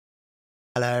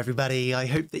Hello everybody, I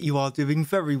hope that you are doing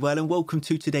very well and welcome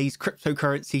to today's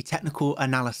cryptocurrency technical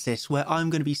analysis, where I'm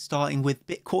going to be starting with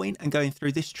Bitcoin and going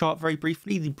through this chart very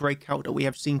briefly, the breakout that we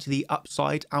have seen to the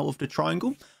upside out of the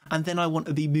triangle, and then I want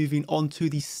to be moving on to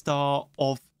the star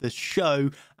of the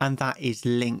show, and that is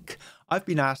Link. I've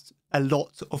been asked a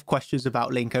lot of questions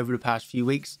about Link over the past few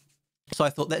weeks. So I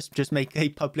thought, let's just make a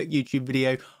public YouTube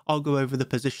video. I'll go over the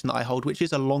position that I hold, which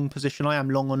is a long position. I am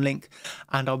long on Link,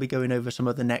 and I'll be going over some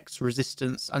of the next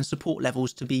resistance and support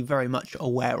levels to be very much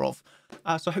aware of.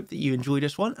 So I hope that you enjoy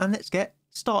this one, and let's get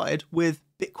started with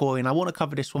Bitcoin. I want to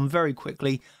cover this one very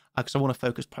quickly because I want to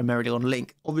focus primarily on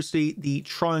Link. Obviously, the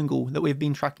triangle that we've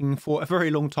been tracking for a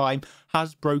very long time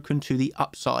has broken to the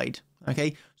upside.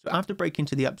 Okay, so after breaking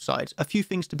to the upside, a few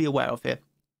things to be aware of here.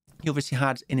 You obviously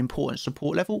had an important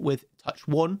support level with touch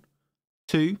 1,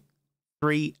 2,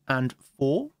 3, and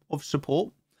 4 of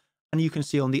support. And you can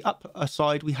see on the upper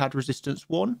side, we had resistance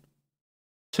 1,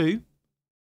 2,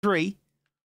 3,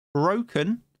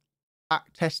 broken,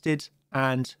 back tested,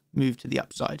 and moved to the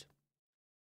upside.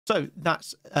 So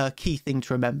that's a key thing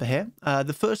to remember here.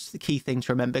 The first key thing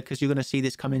to remember, because you're going to see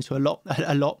this come into a lot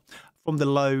from the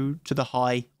low to the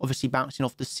high, obviously bouncing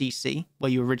off the CC, where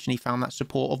you originally found that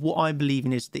support of what I believe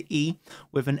in is the E,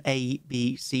 with an A,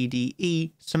 B, C, D,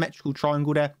 E symmetrical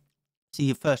triangle there.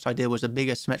 See, the first idea was a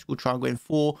bigger symmetrical triangle in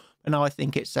 4, but now I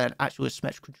think it's an actual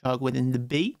symmetrical triangle within the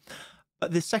B.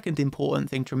 But the second important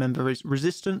thing to remember is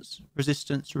resistance,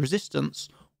 resistance, resistance,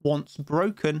 once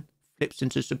broken, flips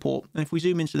into support. And if we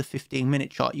zoom into the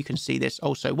 15-minute chart, you can see this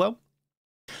also well.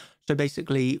 So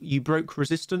basically, you broke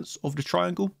resistance of the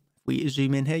triangle. We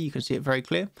zoom in here, you can see it very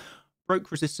clear. Broke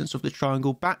resistance of the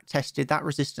triangle, back tested that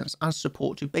resistance as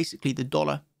support to basically the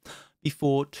dollar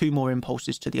before 2 more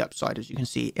impulses to the upside. As you can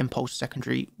see, impulse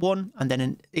secondary 1 and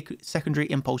then secondary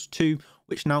impulse 2,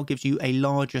 which now gives you a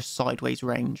larger sideways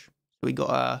range. So we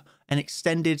got an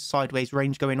extended sideways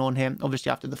range going on here.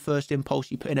 Obviously, after the first impulse,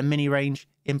 you put in a mini range,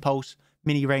 impulse,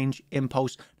 mini range,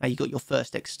 impulse. Now you got your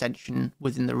first extension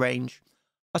within the range.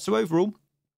 So overall,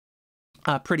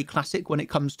 pretty classic when it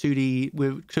comes to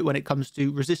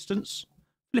resistance,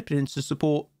 flipping into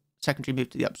support, secondary move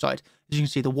to the upside. As you can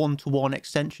see, the one-to-one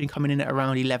extension coming in at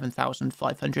around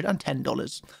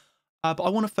 $11,510. But I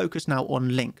want to focus now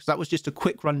on Link. So that was just a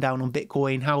quick rundown on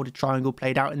Bitcoin, how the triangle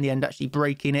played out in the end, actually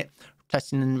breaking it,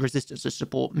 testing and resistance as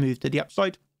support, move to the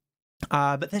upside.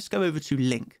 But let's go over to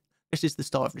Link. This is the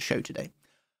star of the show today.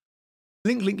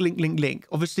 Link.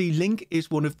 Obviously, Link is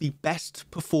one of the best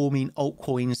performing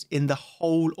altcoins in the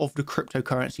whole of the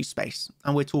cryptocurrency space.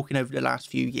 And we're talking over the last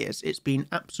few years. It's been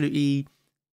absolutely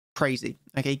crazy.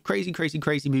 Okay, crazy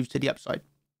moves to the upside.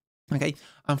 Okay,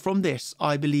 and from this,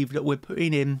 I believe that we're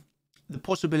putting in the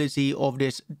possibility of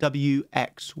this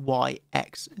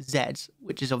WXYXZ,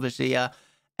 which is obviously a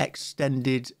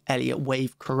extended Elliott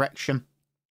wave correction.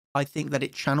 I think that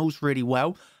it channels really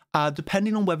well.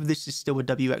 Depending on whether this is still a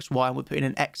WXY and we're putting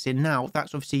an X in now,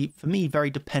 that's obviously, for me, very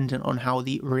dependent on how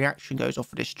the reaction goes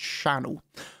off of this channel.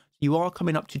 You are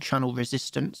coming up to channel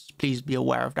resistance. Please be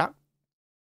aware of that.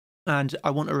 And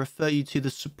I want to refer you to the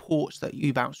supports that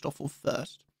you bounced off of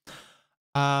first.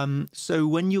 So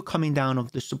when you're coming down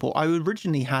off the support, I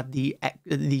originally had the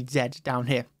Z down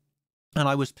here. And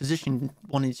I was I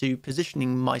wanted to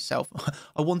position myself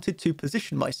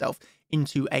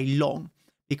into a long.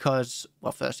 Because,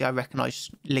 well, firstly, I recognize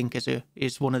Link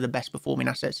is one of the best performing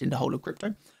assets in the whole of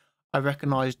crypto. I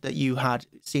recognized that you had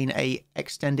seen a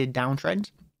extended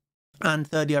downtrend. And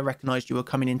thirdly, I recognized you were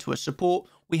coming into a support.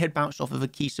 We had bounced off of a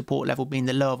key support level being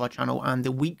the low of our channel and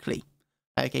the weekly.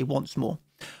 Okay, once more.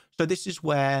 So this is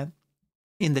where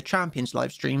in the Champions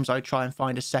live streams, I try and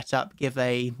find a setup, give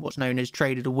a what's known as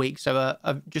trade of the week. So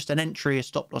just an entry, a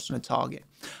stop loss and a target.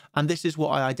 And this is what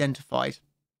I identified.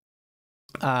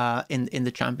 In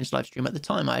the Champions live stream at the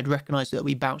time. I had recognized that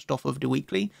we bounced off of the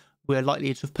weekly. We're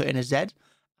likely to have put in a Z,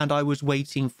 and I was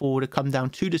waiting for to come down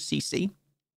to the CC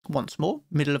once more,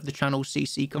 middle of the channel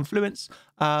CC confluence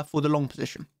for the long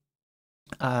position.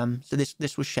 So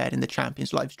this was shared in the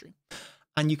Champions live stream,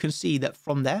 and you can see that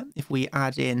from there, if we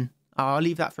add in, I'll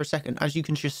leave that for a second. As you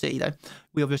can just see though,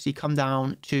 we obviously come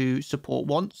down to support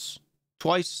once,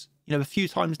 twice, a few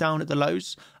times down at the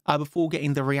lows before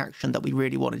getting the reaction that we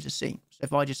really wanted to see. So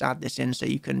if I just add this in so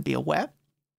you can be aware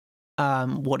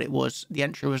what it was, the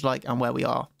entry was like, and where we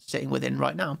are sitting within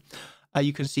right now.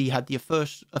 You can see you had a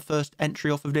first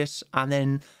entry off of this, and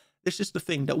then this is the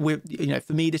thing that we're,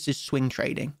 for me, this is swing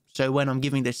trading. So when I'm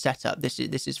giving this setup, this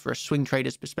is for a swing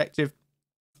trader's perspective.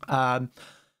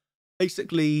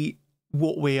 Basically,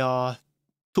 what we are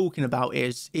talking about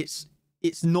is it's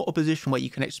it's not a position where you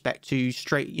can expect to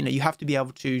straight, you have to be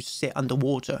able to sit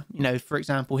underwater. For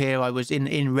example, here I was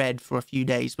in red for a few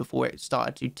days before it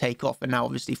started to take off. And now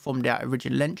obviously from that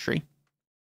original entry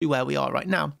to where we are right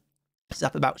now, it's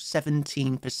up about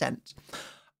 17%.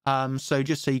 So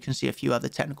just so you can see a few other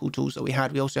technical tools that we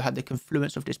also had the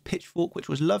confluence of this pitchfork, which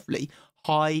was lovely.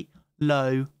 High,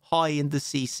 low, high in the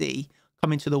CC,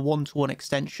 coming to the 1-to-1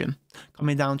 extension,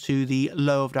 coming down to the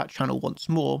low of that channel once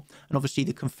more. And obviously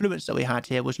the confluence that we had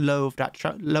here was low of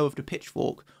the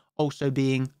pitchfork, also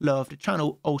being low of the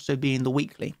channel, also being the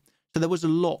weekly. So there was a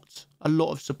lot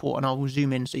of support, and I'll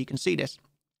zoom in so you can see this.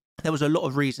 There was a lot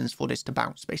of reasons for this to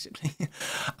bounce, basically.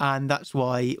 And that's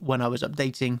why when I was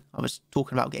updating, I was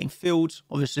talking about getting filled.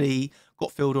 Obviously,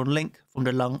 got filled on Link from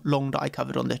the long that I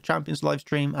covered on the Champions live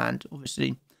stream. And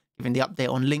obviously, giving the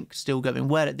update on Link, still going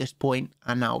well at this point.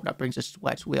 And now that brings us to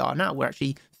where we are now. We're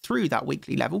actually through that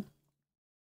weekly level.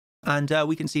 And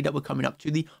we can see that we're coming up to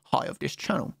the high of this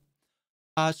channel.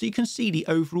 So you can see the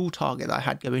overall target that I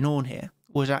had going on here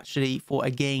was actually for a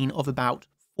gain of about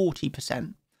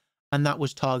 40%. And that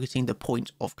was targeting the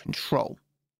point of control.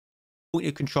 Point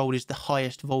of control is the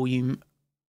highest volume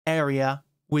area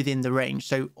within the range.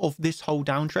 So of this whole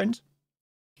downtrend,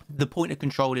 the point of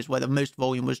control is where the most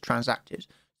volume was transacted.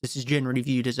 This is generally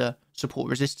viewed as a support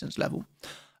resistance level.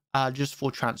 Just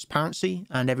for transparency,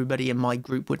 and everybody in my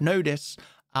group would know this,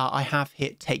 I have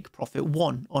hit take profit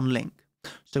 1 on Link.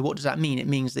 So what does that mean? It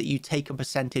means that you take a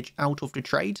percentage out of the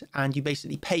trade and you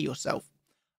basically pay yourself.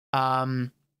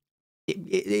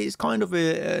 It's kind of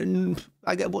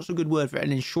I get what's a good word for it,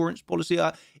 an insurance policy.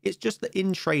 It's just that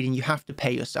in trading you have to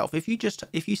pay yourself. If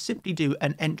you simply do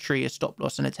an entry, a stop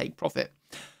loss, and a take profit,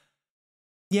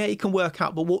 yeah, it can work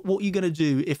out. But what you're going to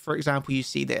do if, for example, you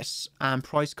see this and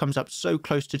price comes up so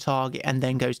close to target and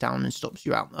then goes down and stops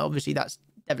you out? Obviously, that's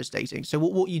devastating. So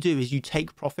what you do is you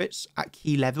take profits at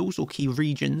key levels or key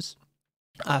regions.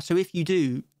 So if you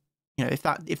do,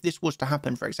 if this was to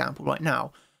happen, for example, right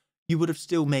now, you would have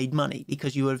still made money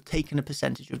because you would have taken a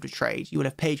percentage of the trade. You would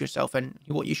have paid yourself, and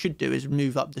what you should do is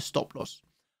move up the stop loss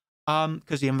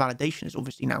because the invalidation is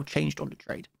obviously now changed on the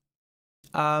trade.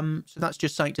 So that's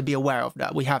just something to be aware of,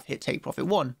 that we have hit take profit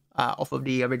 1 off of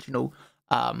the original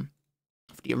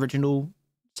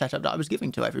setup that I was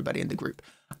giving to everybody in the group.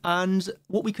 And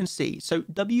what we can see, so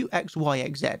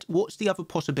WXYXZ, what's the other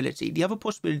possibility? The other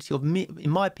possibility of me, in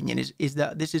my opinion, is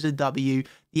that this is a W.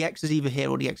 The X is either here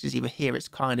or the X is either here. It's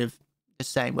kind of the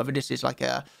same, whether this is like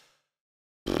a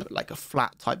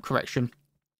flat type correction.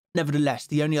 Nevertheless,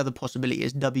 the only other possibility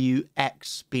is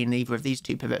WX being either of these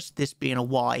two pivots, this being a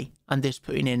Y and this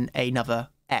putting in another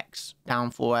X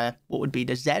down for what would be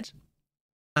the Z.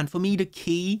 And for me, the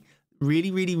key,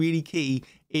 really key,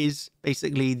 is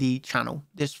basically the channel.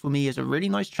 This for me is a really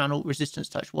nice channel. Resistance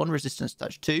touch 1, resistance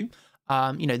touch 2.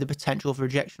 The potential of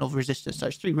rejection of resistance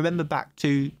touch 3. Remember back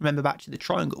to the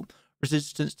triangle.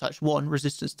 Resistance touch 1,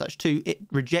 resistance touch 2. It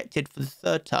rejected for the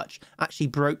third touch, actually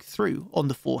broke through on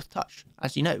the fourth touch.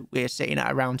 As you know, we're sitting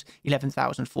at around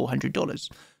 $11,400. So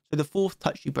the fourth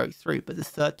touch you broke through, but the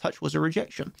third touch was a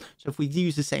rejection. So if we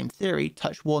use the same theory,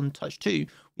 touch 1, touch 2,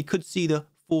 we could see the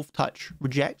fourth touch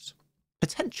reject.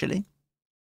 Potentially,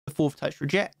 the fourth touch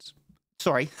rejects.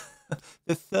 Sorry,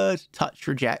 the third touch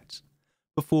rejects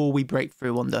before we break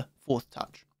through on the fourth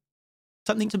touch.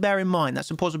 Something to bear in mind.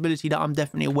 That's a possibility that I'm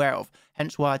definitely aware of.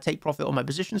 Hence why I take profit on my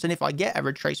positions. And if I get a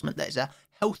retracement that is a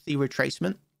healthy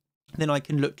retracement, then I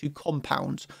can look to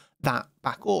compound that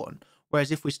back on.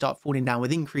 Whereas if we start falling down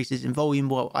with increases in volume,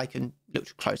 well, I can look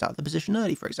to close out the position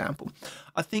early, for example.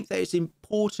 I think that it's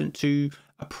important to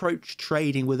approach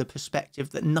trading with a perspective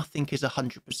that nothing is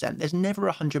 100%. There's never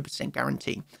a 100%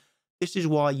 guarantee. This is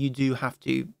why you do have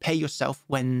to pay yourself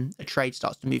when a trade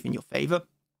starts to move in your favor.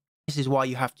 This is why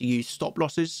you have to use stop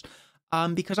losses,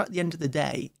 because at the end of the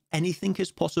day, anything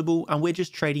is possible, and we're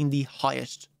just trading the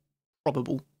highest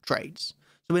probable trades.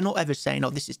 So we're not ever saying,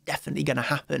 oh, this is definitely going to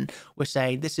happen. We're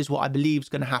saying this is what I believe is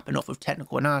going to happen off of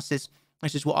technical analysis.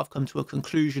 This is what I've come to a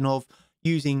conclusion of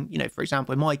using, for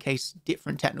example, in my case,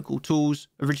 different technical tools.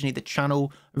 Originally the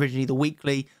channel, originally the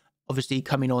weekly, obviously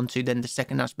coming on to then the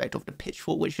second aspect of the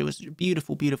pitchfork, which was a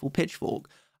beautiful pitchfork.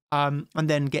 And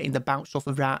then getting the bounce off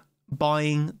of that,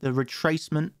 buying the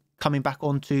retracement, coming back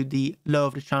onto the low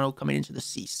of the channel, coming into the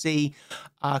CC,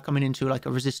 coming into like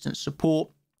a resistance support.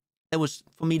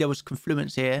 For me, there was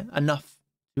confluence here, enough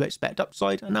to expect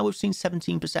upside, and now we've seen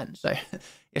 17%, so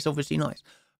it's obviously nice.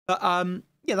 But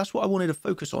yeah, that's what I wanted to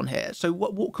focus on here. So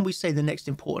what can we say the next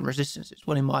important resistance is?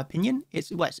 Well, in my opinion, it's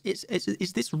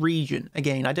this region.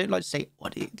 Again, I don't like to say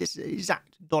what this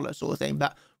exact dollar sort of thing,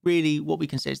 but really what we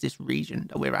can say is this region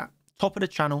that we're at. Top of the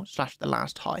channel / the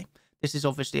last high. This is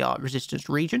obviously our resistance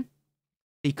region.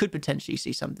 You could potentially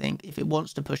see something if it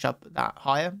wants to push up that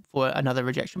higher for another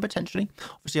rejection, potentially.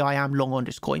 Obviously, I am long on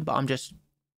this coin, but I'm just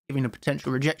giving a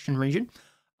potential rejection region.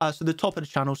 So the top of the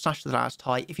channel / the last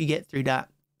high, if you get through that,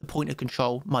 the point of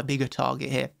control, my bigger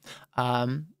target here,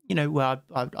 where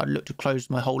I'd look to close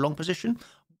my whole long position.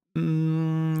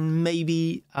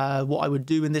 Maybe what I would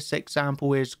do in this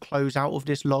example is close out of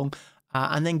this long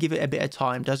and then give it a bit of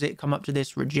time. Does it come up to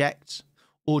this reject?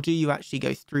 Or do you actually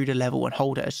go through the level and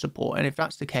hold it as support? And if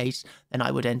that's the case, then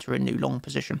I would enter a new long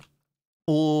position.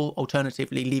 Or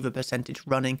alternatively, leave a percentage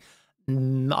running.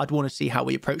 I'd want to see how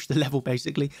we approach the level,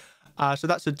 basically. So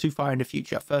that's too far in the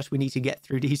future. First, we need to get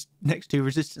through these next two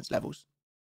resistance levels.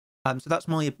 So that's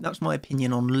my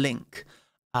opinion on Link,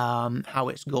 how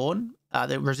it's gone,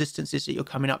 the resistances that you're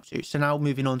coming up to. So now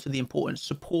moving on to the important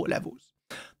support levels.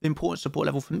 The important support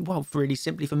level, really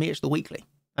simply for me, it's the weekly.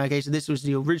 Okay, so this was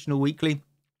the original weekly.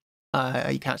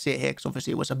 You can't see it here because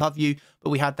obviously it was above you, but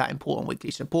we had that important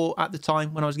weekly support at the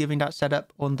time when I was giving that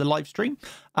setup on the live stream.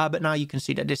 But now you can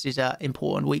see that this is an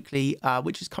important weekly,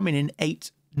 which is coming in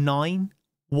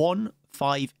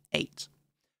 89158.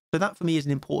 So that for me is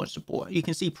an important support. You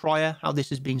can see prior how this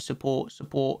has been support,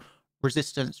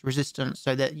 resistance,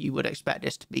 so that you would expect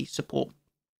this to be support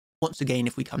once again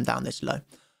if we come down this low.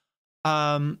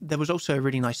 There was also a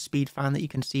really nice speed fan that you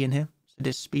can see in here.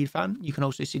 This speed fan, you can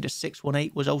also see the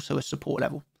 618 was also a support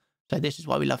level. So this is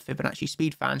why we love Fibonacci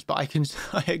speed fans, but I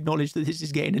acknowledge that this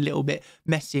is getting a little bit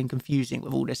messy and confusing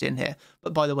with all this in here.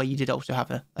 But by the way, you did also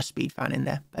have a speed fan in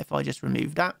there. But if I just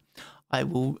remove that, I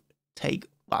will take,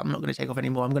 well, I'm not going to take off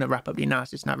anymore. I'm going to wrap up the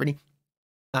analysis now, really,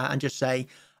 and just say,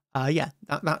 yeah,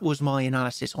 that was my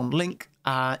analysis on Link.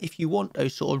 If you want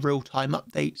those sort of real-time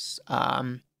updates,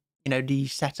 the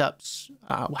setups,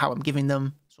 how I'm giving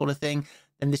them sort of thing,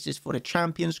 then this is for the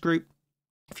Champions group.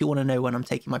 If you want to know when I'm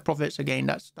taking my profits, again,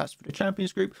 that's for the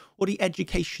Champions group. Or the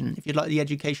education. If you'd like the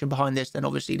education behind this, then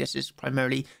obviously this is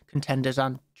primarily contenders,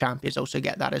 and champions also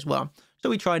get that as well. So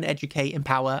we try and educate,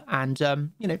 empower, and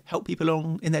help people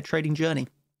along in their trading journey.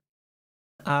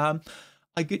 I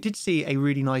did see a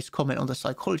really nice comment on the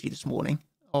psychology this morning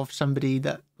of somebody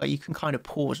that you can kind of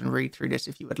pause and read through this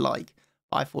if you would like.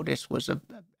 But I thought this was a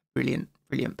brilliant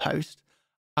post.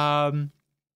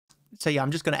 So yeah,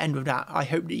 I'm just going to end with that. I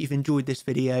hope that you've enjoyed this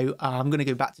video. I'm going to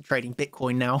go back to trading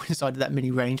Bitcoin now inside of that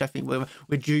mini range. I think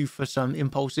we're due for some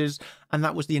impulses. And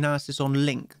that was the analysis on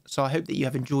Link. So I hope that you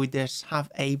have enjoyed this. Have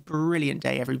a brilliant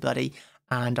day, everybody.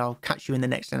 And I'll catch you in the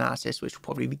next analysis, which will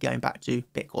probably be going back to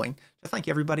Bitcoin. So thank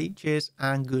you, everybody. Cheers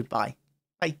and goodbye.